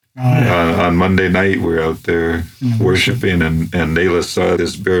On Monday night, we were out there worshiping, and Nayla saw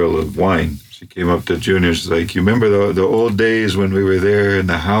this barrel of wine. She came up to Junior. She's like, "You remember the old days when we were there in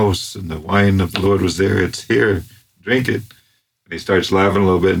the house and the wine of the Lord was there? It's here. Drink it." And he starts laughing a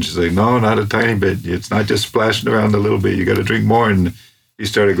little bit, and she's like, "No, not a tiny bit. It's not just splashing around a little bit. You got to drink more." And he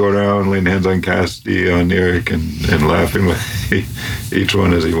started going around, laying hands on Cassidy, on Eric, and laughing with each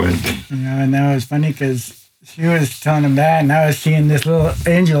one as he went. And that was funny because she was telling him that, and I was seeing this little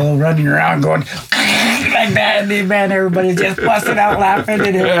angel running around going like that, and man, everybody's just busting out laughing.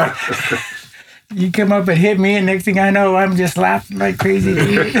 And you come up and hit me, and next thing I know, I'm just laughing like crazy.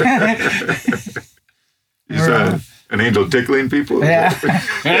 You saw an angel tickling people? Yeah.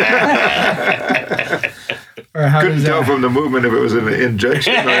 Or how couldn't tell from the movement if it was an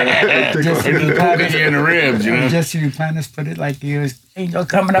injection or a tickle. Just in the ribs, you know. Jesse Duplantis put it like he was angel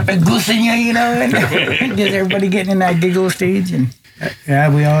coming up and goosing you, you know, and just everybody getting in that giggle stage. And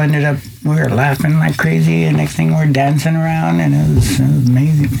yeah, we all ended up, we were laughing like crazy, and next thing we're dancing around, and it was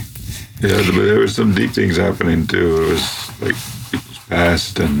amazing. Yeah, but there were some deep things happening too. It was like people's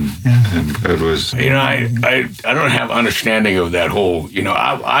past, and God was. You know, I don't have understanding of that whole. You know,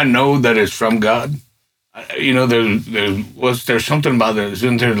 I know that it's from God. You know, there's something about it.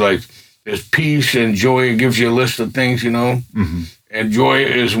 Isn't there like there's peace and joy? It gives you a list of things, you know, and joy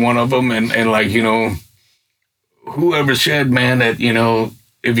is one of them. And like, you know, whoever said, man, that, you know,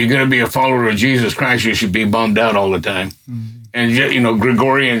 if you're going to be a follower of Jesus Christ, you should be bummed out all the time. And, you know,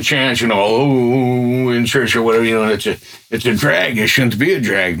 Gregorian chants, you know, oh, in church or whatever, you know, it's a drag. It shouldn't be a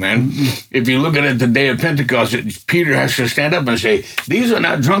drag, man. If you look at it the day of Pentecost, Peter has to stand up and say, these are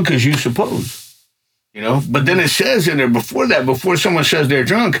not drunk as you suppose. You know, but then it says in there before someone says they're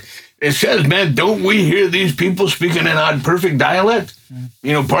drunk, it says, man, don't we hear these people speaking in odd perfect dialect?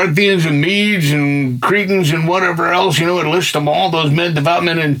 You know, Parthians and Medes and Cretans and whatever else, you know, it lists them all, those men, devout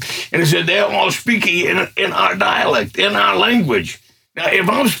men, and it said they're all speaking in our dialect, in our language. Now, if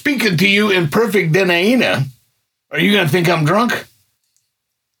I'm speaking to you in perfect Denaina, are you going to think I'm drunk?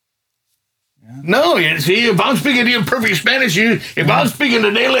 No, you see, if I'm speaking to you in perfect Spanish, if I'm speaking to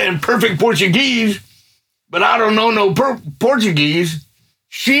Nayla in perfect Portuguese, but I don't know no Portuguese,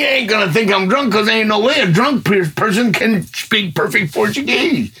 she ain't going to think I'm drunk because there ain't no way a drunk person can speak perfect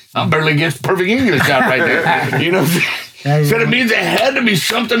Portuguese. I barely get perfect English out right there. You know? So it means there had to be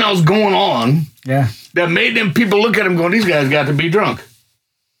something else going on that made them people look at him going, these guys got to be drunk.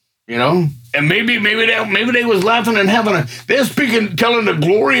 You know? And maybe they was laughing and they're speaking, telling the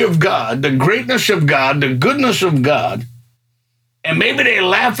glory of God, the greatness of God, the goodness of God, and maybe they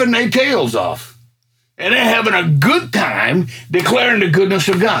laughing their tails off. And they're having a good time declaring the goodness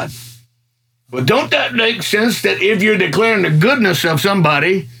of God. But don't that make sense that if you're declaring the goodness of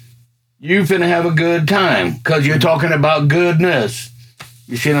somebody, you're finna have a good time because you're talking about goodness.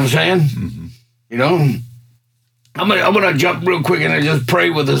 You see what I'm saying? You know? I'm gonna jump real quick and just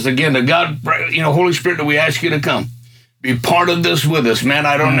pray with us again. To God, you know, Holy Spirit, that we ask you to come. Be part of this with us, man.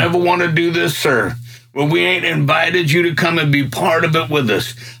 I don't ever want to do this, sir. Well, we ain't invited you to come and be part of it with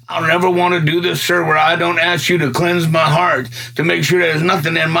us. I'll never want to do this, sir, where I don't ask you to cleanse my heart, to make sure there's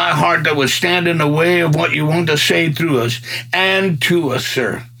nothing in my heart that would stand in the way of what you want to say through us and to us,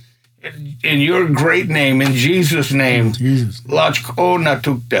 sir. In your great name, in Jesus' name. Jesus. Now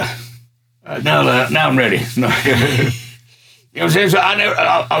I'm ready. No. You know what I'm saying? So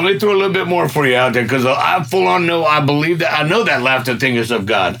I'll let through a little bit more for you out there because I full on know, I believe that, I know that laughter thing is of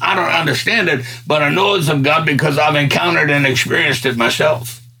God. I don't understand it, but I know it's of God because I've encountered and experienced it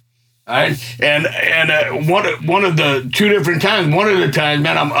myself. All right? And one of the two different times, one of the times,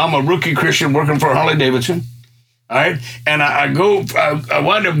 man, I'm a rookie Christian working for Harley Davidson. All right, and I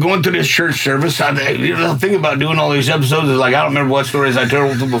wind up going to this church service. The thing about doing all these episodes is like, I don't remember what stories I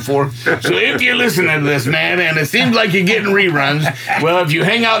told them before. So if you're listening to this, man, and it seems like you're getting reruns, well, if you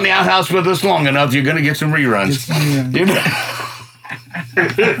hang out in the outhouse with us long enough, you're going to get some reruns. You know?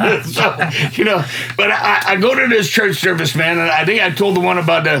 So, you know, but I go to this church service, man, and I think I told the one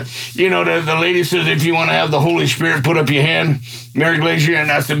about the lady says, if you want to have the Holy Spirit, put up your hand. Mary Glazier,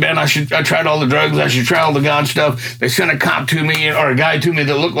 and I said, man, I tried all the drugs. I should try all the God stuff. They sent a cop to me, or a guy to me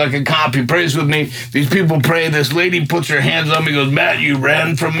that looked like a cop. He prays with me. These people pray. This lady puts her hands on me, goes, Matt, you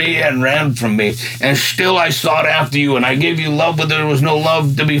ran from me and ran from me. And still I sought after you, and I gave you love, but there was no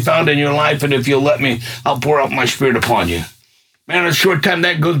love to be found in your life. And if you'll let me, I'll pour out my spirit upon you. Man, a short time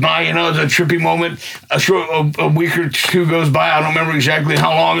that goes by, you know, it's a trippy moment. A week or two goes by. I don't remember exactly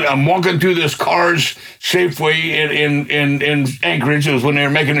how long. I'm walking through this Cars Safeway in Anchorage. It was when they were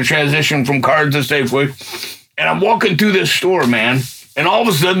making the transition from Cars to Safeway. And I'm walking through this store, man. And all of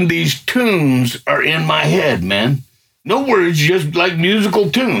a sudden, these tunes are in my head, man. No words, just like musical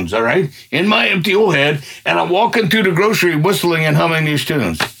tunes, all right, in my empty old head. And I'm walking through the grocery whistling and humming these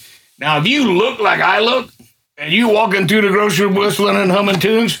tunes. Now, if you look like I look, and you walking through the grocery whistling and humming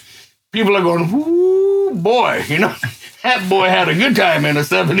tunes, people are going, whoo, boy, you know, that boy had a good time in the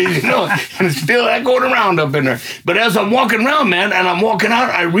 70s, you know, and it's still echoing around up in there. But as I'm walking around, man, and I'm walking out,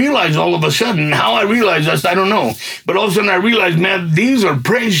 I realize all of a sudden, how I realize this, I don't know. But all of a sudden I realized, man, these are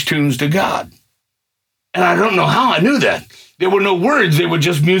praise tunes to God. And I don't know how I knew that. There were no words. They were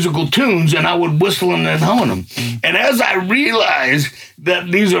just musical tunes, and I would whistle them and hum them. And as I realized that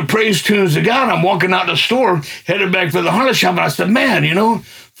these are praise tunes to God, I'm walking out the store, headed back for the harness shop, and I said, man, you know,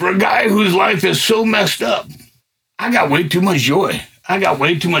 for a guy whose life is so messed up, I got way too much joy. I got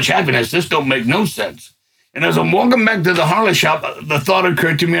way too much happiness. This don't make no sense. And as I'm walking back to the harness shop, the thought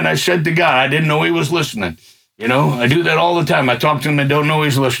occurred to me, and I said to God, I didn't know he was listening. You know, I do that all the time. I talk to him and don't know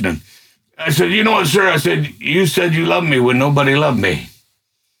he's listening. I said, you know what, sir? I said, you said you loved me when nobody loved me.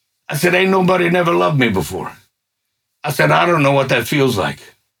 I said, ain't nobody never loved me before. I said, I don't know what that feels like.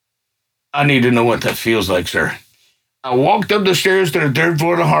 I need to know what that feels like, sir. I walked up the stairs to the third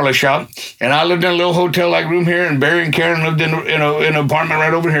floor of the Harley shop, and I lived in a little hotel-like room here, and Barry and Karen lived in an apartment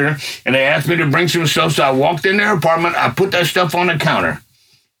right over here, and they asked me to bring some stuff, so I walked in their apartment. I put that stuff on the counter.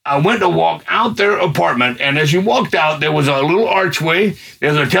 I went to walk out their apartment, and as you walked out, there was a little archway.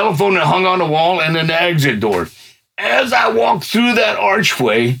 There's a telephone that hung on the wall, and then the exit door. As I walked through that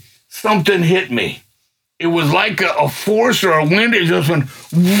archway, something hit me. It was like a force or a wind. It just went,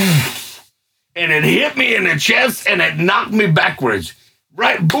 woof, and it hit me in the chest, and it knocked me backwards.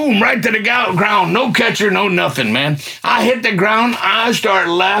 Right, boom, right to the ground. No catcher, no nothing, man. I hit the ground. I start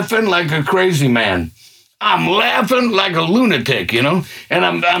laughing like a crazy man. I'm laughing like a lunatic, you know, and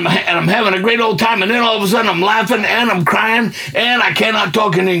I'm having a great old time. And then all of a sudden I'm laughing and I'm crying and I cannot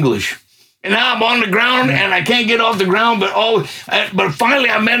talk in English. And now I'm on the ground and I can't get off the ground. But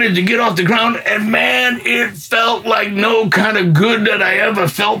finally I managed to get off the ground. And man, it felt like no kind of good that I ever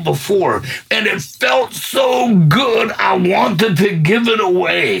felt before. And it felt so good, I wanted to give it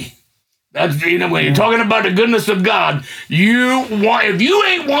away. That's, you know, when you're talking about the goodness of God, if you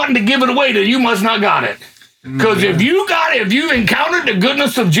ain't wanting to give it away, then you must not got it. Because if you've encountered the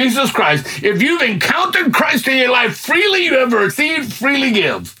goodness of Jesus Christ, if you've encountered Christ in your life, freely you have received, freely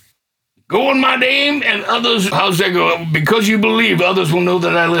give. Go in my name, and others, how's that go? Because you believe, others will know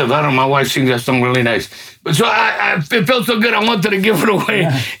that I live. I don't know, my wife sings that song really nice. But so it felt so good, I wanted to give it away.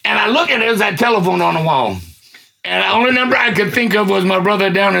 Yeah. And I look and there's that telephone on the wall. And the only number I could think of was my brother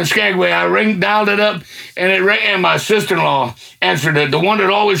down in Skagway. I dialed it up, and it rang, and my sister-in-law answered it. The one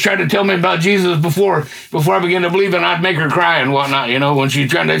that always tried to tell me about Jesus before I began to believe, and I'd make her cry and whatnot, you know, when I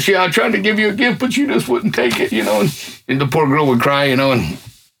tried to give you a gift, but you just wouldn't take it, you know, and the poor girl would cry, you know, and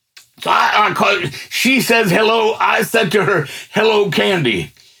so I called, she says hello, I said to her, hello,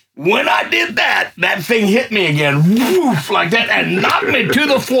 Candy. When I did that thing hit me again, woof, like that, and knocked me to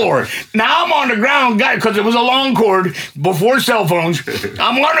the floor. Now I'm on the ground, because it was a long cord before cell phones.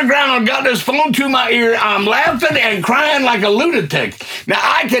 I'm on the ground, got this phone to my ear. I'm laughing and crying like a lunatic. Now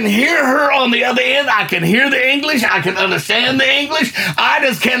I can hear her on the other end. I can hear the English. I can understand the English. I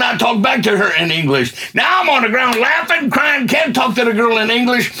just cannot talk back to her in English. Now I'm on the ground laughing, crying, can't talk to the girl in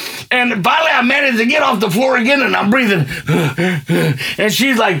English. And finally I managed to get off the floor again, and I'm breathing. And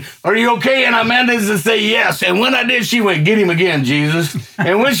she's like, are you okay? And I managed to say yes. And when I did, she went, get him again, Jesus.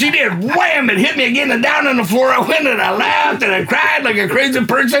 And when she did, wham, it hit me again. And down on the floor I went, and I laughed and I cried like a crazy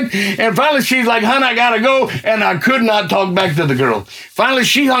person. And finally she's like, hon, I gotta go. And I could not talk back to the girl. Finally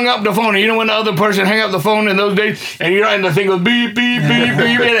she hung up the phone. And you know when the other person hung up the phone in those days? And you're and the thing goes beep, beep, beep,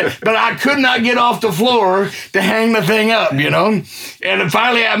 beep. But I could not get off the floor to hang the thing up, you know? And then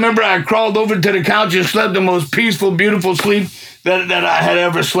finally I remember I crawled over to the couch and slept the most peaceful, beautiful sleep that I had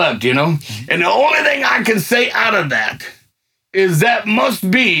ever slept, you know? And the only thing I can say out of that is that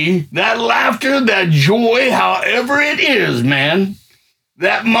must be that laughter, that joy, however it is, man,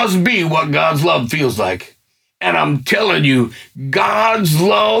 that must be what God's love feels like. And I'm telling you, God's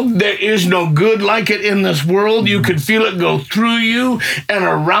love, there is no good like it in this world. You can feel it go through you and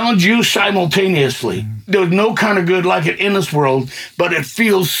around you simultaneously. There's no kind of good like it in this world, but it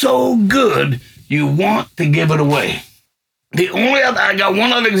feels so good, you want to give it away. I got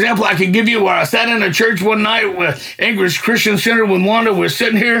one other example I could give you where I sat in a church one night with Anchorage Christian Center with Wanda. We're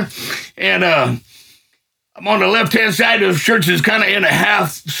sitting here, and I'm on the left-hand side of the church is kind of in a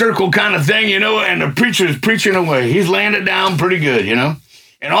half circle kind of thing, you know, and the preacher's preaching away. He's laying it down pretty good, you know.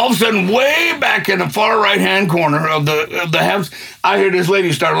 And all of a sudden, way back in the far right-hand corner of the house, I hear this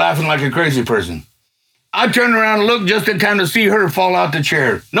lady start laughing like a crazy person. I turned around and looked just in time to see her fall out the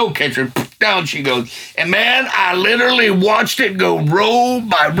chair. No catcher. down, she goes. And man, I literally watched it go row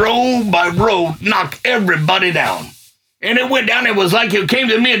by row by row, knock everybody down. And it went down. It was like it came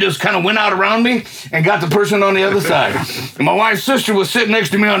to me and just kind of went out around me and got the person on the other side. And my wife's sister was sitting next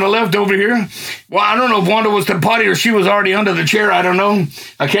to me on the left over here. Well, I don't know if Wanda was to the potty or she was already under the chair. I don't know.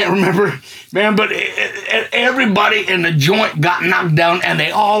 I can't remember. Man, but everybody in the joint got knocked down, and they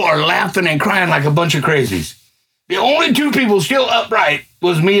all are laughing and crying like a bunch of crazies. The only two people still upright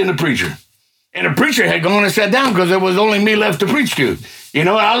was me and the preacher. And the preacher had gone and sat down because there was only me left to preach to. You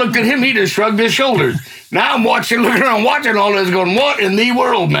know, I looked at him, he just shrugged his shoulders. Now I'm looking around, watching all this, going, what in the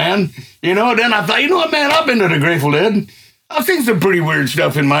world, man? You know, then I thought, you know what, man, I've been to the Grateful Dead. I've seen some pretty weird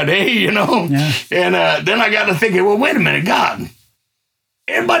stuff in my day, you know? Yeah. And then I got to thinking, well, wait a minute, God.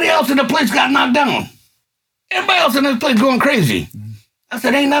 Everybody else in the place got knocked down. Everybody else in this place going crazy. I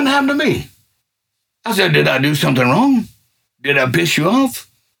said, ain't nothing happened to me. I said, did I do something wrong? Did I piss you off?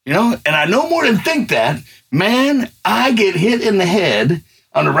 You know, and I no more than think that, man, I get hit in the head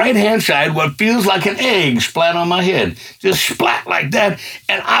on the right-hand side, what feels like an egg splat on my head. Just splat like that.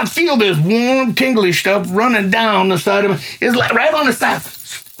 And I feel this warm, tingly stuff running down the side of it. It's like right on the side,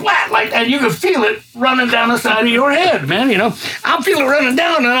 splat like that. You can feel it running down the side of your head, man, you know. I feel it running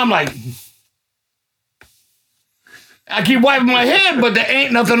down, and I'm like, I keep wiping my head, but there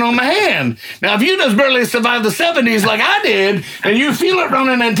ain't nothing on my hand. Now, if you just barely survived the 70s like I did, and you feel it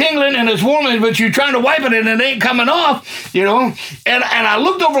running and tingling, and it's warming, but you're trying to wipe it, and it ain't coming off, you know. And I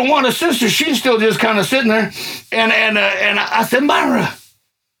looked over at one of the sisters. She's still just kind of sitting there. And I said, Myra,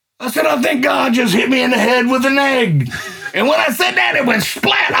 I said, I think God just hit me in the head with an egg. And when I said that, it went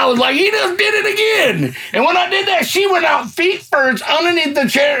splat. I was like, he just did it again. And when I did that, she went out feet first underneath the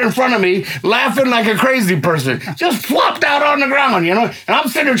chair in front of me, laughing like a crazy person. Just flopped out on the ground, you know. And I'm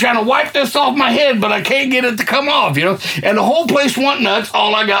sitting there trying to wipe this off my head, but I can't get it to come off, you know. And the whole place went nuts.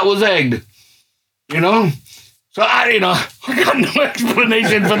 All I got was egged, you know. So I got no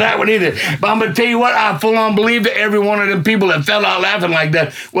explanation for that one either. But I'm going to tell you what, I full on believe that every one of them people that fell out laughing like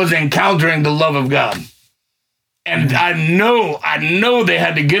that was encountering the love of God. And I know they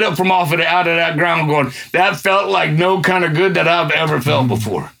had to get up from out of that ground going, that felt like no kind of good that I've ever felt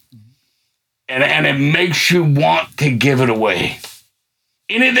before. And it makes you want to give it away.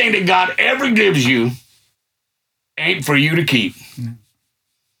 Anything that God ever gives you ain't for you to keep.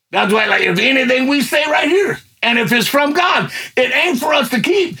 That's why, like, if anything we say right here, and if it's from God, it ain't for us to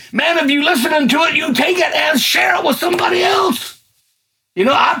keep. Man, if you listening to it, you take it and share it with somebody else. You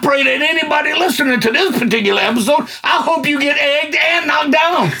know, I pray that anybody listening to this particular episode, I hope you get egged and knocked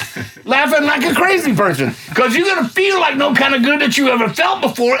down, laughing like a crazy person. Because you're going to feel like no kind of good that you ever felt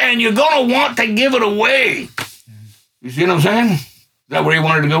before, and you're going to want to give it away. You see what I'm saying? Is that where you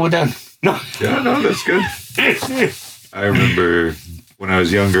wanted to go with that? No. Yeah, no, that's good. I remember when I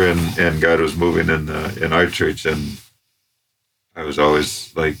was younger and God was moving in our church, and I was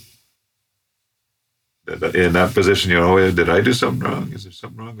always like, in that position, you know, did I do something wrong? Is there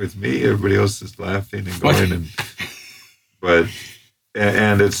something wrong with me? Everybody else is laughing and going,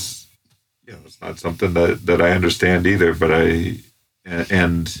 and it's, you know, it's not something that I understand either. But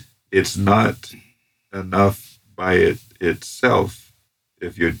and it's not enough by itself.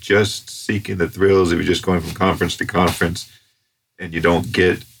 If you're just seeking the thrills, if you're just going from conference to conference, and you don't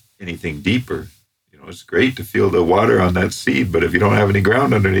get anything deeper. It's great to feel the water on that seed, but if you don't have any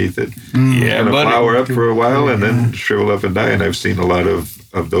ground underneath it, it's going to flower up for a while and then shrivel up and die. And I've seen a lot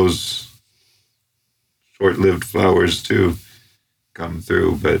of those short-lived flowers too come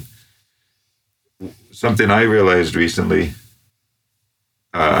through. But something I realized recently,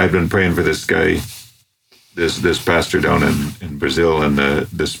 I've been praying for this guy, this pastor down in Brazil, and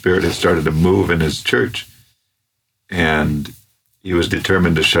the Spirit had started to move in his church, and he was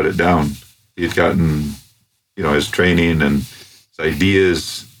determined to shut it down. He'd gotten, his training and his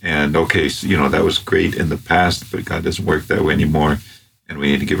ideas, and okay, so, that was great in the past, but God doesn't work that way anymore, and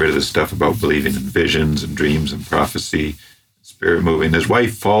we need to get rid of the stuff about believing in visions and dreams and prophecy, Spirit moving. His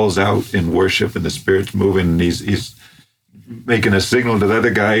wife falls out in worship, and the Spirit's moving, and he's making a signal to the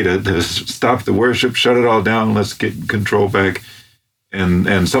other guy to stop the worship, shut it all down, let's get control back,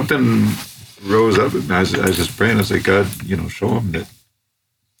 and something rose up. I was just praying. I was like, God, show him that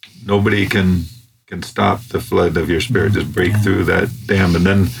nobody can stop the flood of your Spirit. Just break through that dam. And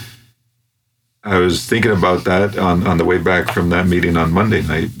then I was thinking about that on the way back from that meeting on Monday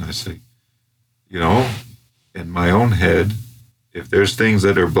night. And I say, in my own head, if there's things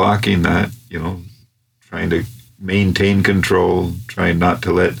that are blocking that, trying to maintain control, trying not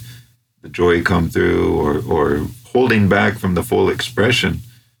to let the joy come through, or holding back from the full expression,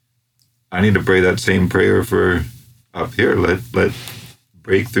 I need to pray that same prayer for up here. Let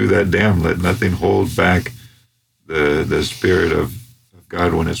break through that dam. Let nothing hold back the Spirit of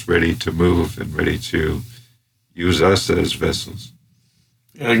God when it's ready to move and ready to use us as vessels.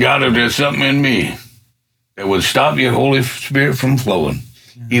 God, if there's something in me that would stop your Holy Spirit from flowing,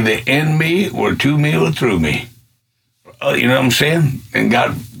 either in me or to me or through me, you know what I'm saying? And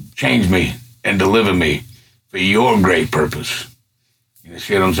God, change me and deliver me for your great purpose. You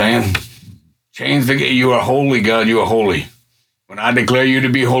see what I'm saying? You are holy, God, you are holy. When I declare you to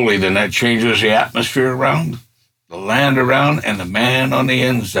be holy, then that changes the atmosphere around, the land around, and the man on the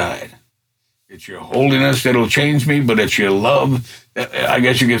inside. It's your holiness that'll change me, but it's your love. I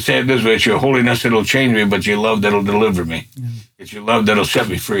guess you could say it this way. It's your holiness that'll change me, but your love that'll deliver me. Yeah. It's your love that'll set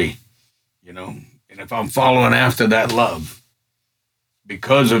me free, you know? And if I'm following after that love,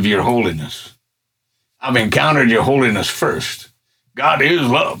 because of your holiness, I've encountered your holiness first. God is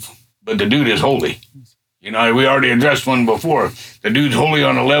love, but the dude is holy. You know, we already addressed one before. The dude's holy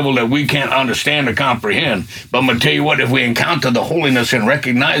on a level that we can't understand or comprehend. But I'm going to tell you what, if we encounter the holiness and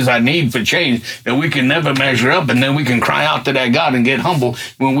recognize our need for change, then we can never measure up, and then we can cry out to that God and get humble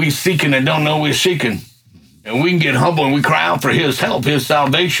when we're seeking and don't know we're seeking. And we can get humble and we cry out for his help, his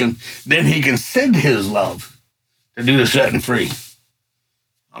salvation. Then he can send his love to do the setting free.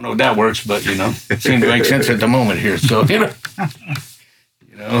 I don't know if that works, but, you know, it seems to make sense at the moment here. So, you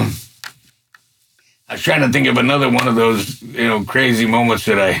know. I was trying to think of another one of those, you know, crazy moments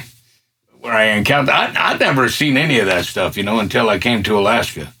where I encountered. I'd never seen any of that stuff, you know, until I came to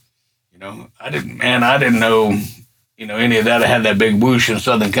Alaska. You know, I didn't know, you know, any of that. I had that big whoosh in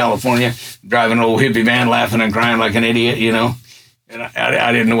Southern California, driving an old hippie van, laughing and crying like an idiot, you know. And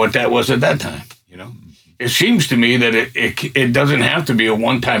I didn't know what that was at that time, you know. It seems to me that it doesn't have to be a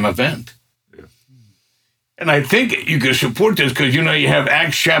one-time event. And I think you can support this because, you know, you have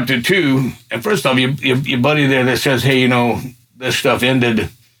Acts chapter 2. And first off, your buddy there that says, hey, you know, this stuff ended.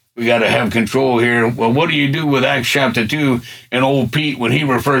 We got to have control here. Well, what do you do with Acts chapter 2 and old Pete when he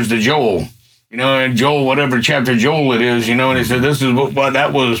refers to Joel? You know, and Joel, whatever chapter Joel it is, you know, and he said, this is what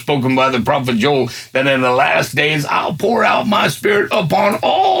that was spoken by the prophet Joel, that in the last days I'll pour out my spirit upon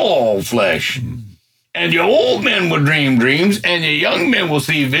all flesh. And your old men will dream dreams, and your young men will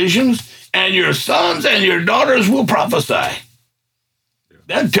see visions, and your sons and your daughters will prophesy.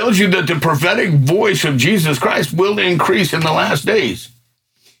 That tells you that the prophetic voice of Jesus Christ will increase in the last days.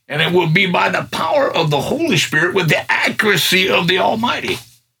 And it will be by the power of the Holy Spirit with the accuracy of the Almighty.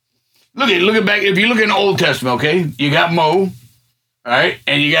 Look at back. If you look in the Old Testament, okay, you got Mo, all right,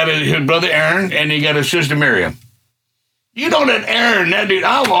 and you got his brother Aaron, and you got his sister Miriam. You know that Aaron, that dude,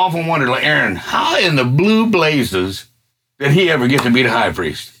 I've often wondered, like, Aaron, how in the blue blazes did he ever get to be the high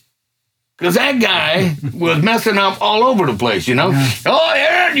priest? Because that guy was messing up all over the place, you know? Yeah. Oh,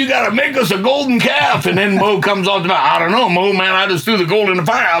 Aaron, you got to make us a golden calf. And then Mo comes off the mouth. I don't know, Mo, man, I just threw the gold in the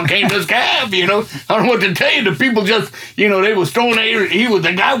fire. Out came this calf, you know? I don't know what to tell you. The people just, you know, they was throwing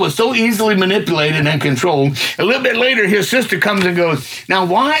the guy was so easily manipulated and controlled. A little bit later, his sister comes and goes, now,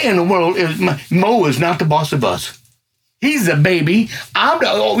 why in the world is Mo is not the boss of us? He's a baby.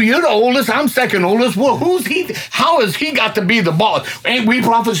 You're the oldest. I'm second oldest. Well, who's he? How has he got to be the boss? Ain't we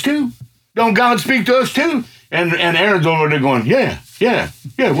prophets too? Don't God speak to us too? And Aaron's over there going, yeah.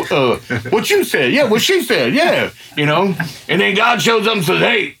 What you said, yeah. What she said, yeah. You know. And then God shows up and says,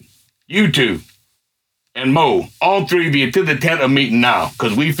 hey, you two and Mo, all three of you to the tent of meeting now,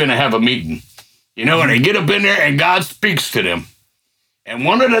 because we finna have a meeting. You know. And they get up in there and God speaks to them. And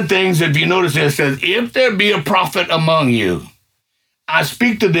one of the things, if you notice, it says, if there be a prophet among you, I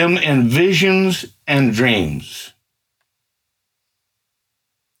speak to them in visions and dreams.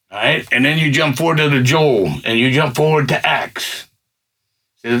 All right? And then you jump forward to Joel, and you jump forward to Acts.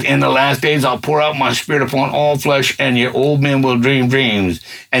 It says, in the last days, I'll pour out my spirit upon all flesh, and your old men will dream dreams,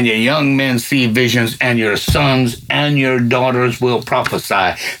 and your young men see visions, and your sons and your daughters will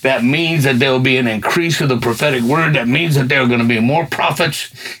prophesy. That means that there will be an increase of the prophetic word. That means that there are going to be more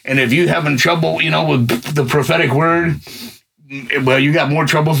prophets. And if you're having trouble, you know, with the prophetic word, well, you got more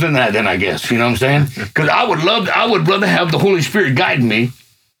troubles than that, then I guess. You know what I'm saying? Because I would rather have the Holy Spirit guide me.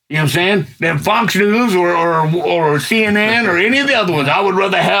 You know what I'm saying? Than Fox News or CNN or any of the other ones. I would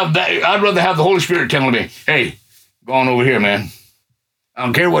rather have that. I'd rather have the Holy Spirit telling me, hey, go on over here, man. I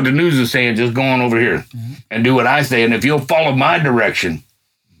don't care what the news is saying. Just go on over here and do what I say. And if you'll follow my direction,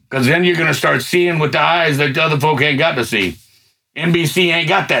 because then you're going to start seeing with the eyes that the other folk ain't got to see. NBC ain't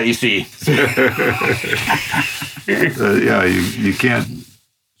got that, you see. Yeah, you can't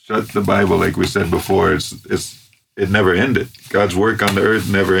shut the Bible like we said before. It never ended. God's work on the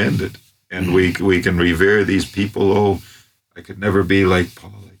earth never ended. And we can revere these people. Oh, I could never be like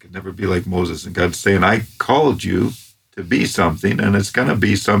Paul. I could never be like Moses. And God's saying, I called you to to be something, and it's going to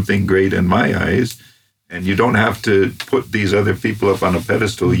be something great in my eyes. And you don't have to put these other people up on a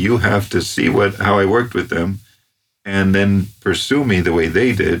pedestal. You have to see how I worked with them and then pursue me the way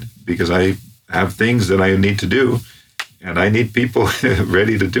they did, because I have things that I need to do, and I need people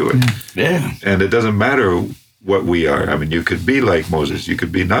ready to do it. Yeah. And it doesn't matter what we are. I mean, you could be like Moses. You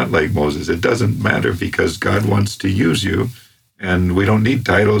could be not like Moses. It doesn't matter, because God wants to use you. And we don't need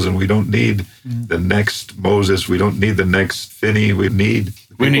titles, and we don't need the next Moses. We don't need the next Finney. We need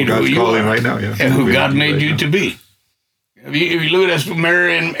God's who calling you are right now. Yeah. and who We God need made right you now. to be. If you look at us,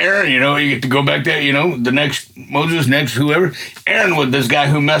 Mary and Aaron, you get to go back there, the next Moses, next whoever. Aaron was this guy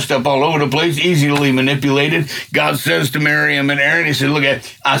who messed up all over the place, easily manipulated. God says to Miriam and Aaron, he said, look,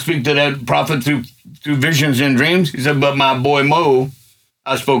 I speak to that prophet through visions and dreams. He said, but my boy Mo,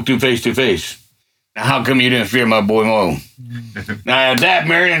 I spoke to face to face. Now, how come you didn't fear my boy Mo? Now, at that,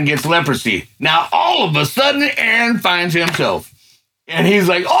 Miriam gets leprosy. Now, all of a sudden, Aaron finds himself. And he's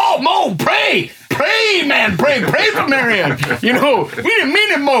like, oh, Mo, pray, man, pray for Miriam. We didn't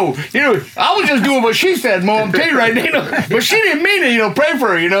mean it, Mo. I was just doing what she said, Mo. I'm telling you right now, but she didn't mean it, pray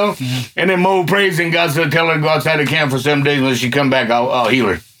for her, And then Mo prays, and God said, tell her to go outside the camp for 7 days. When she come back, I'll heal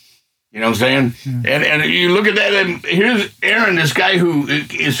her. You know what I'm saying? And you look at that, and here's Aaron, this guy who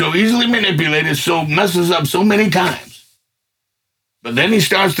is so easily manipulated, so messes up so many times. But then he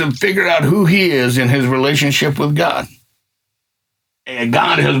starts to figure out who he is in his relationship with God. And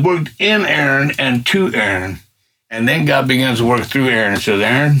God has worked in Aaron and to Aaron. And then God begins to work through Aaron and says,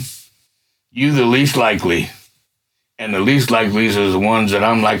 Aaron, you the least likely. And the least likelies are the ones that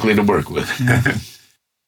I'm likely to work with.